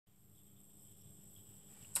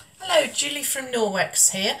Hello, Julie from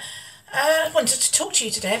Norwex here. I wanted to talk to you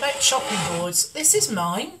today about chopping boards. This is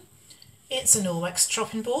mine. It's a Norwex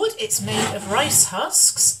chopping board. It's made of rice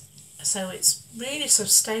husks, so it's really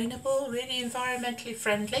sustainable, really environmentally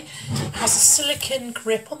friendly. It has a silicone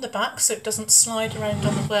grip on the back so it doesn't slide around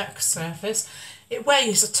on the work surface. It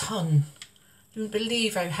weighs a ton. You wouldn't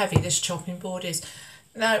believe how heavy this chopping board is.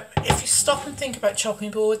 Now, if you stop and think about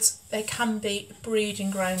chopping boards, they can be a breeding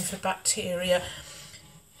ground for bacteria.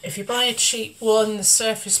 If you buy a cheap one, the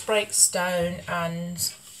surface breaks down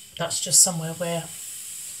and that's just somewhere where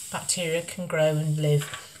bacteria can grow and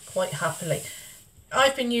live quite happily.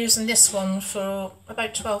 I've been using this one for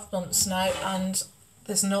about 12 months now and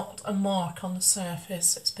there's not a mark on the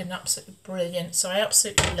surface. It's been absolutely brilliant, so I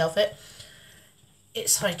absolutely love it.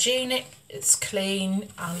 It's hygienic, it's clean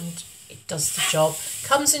and it does the job.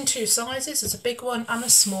 Comes in two sizes, there's a big one and a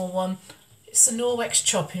small one. It's a Norwex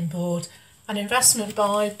chopping board. An investment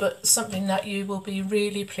buy, but something that you will be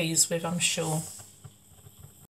really pleased with, I'm sure.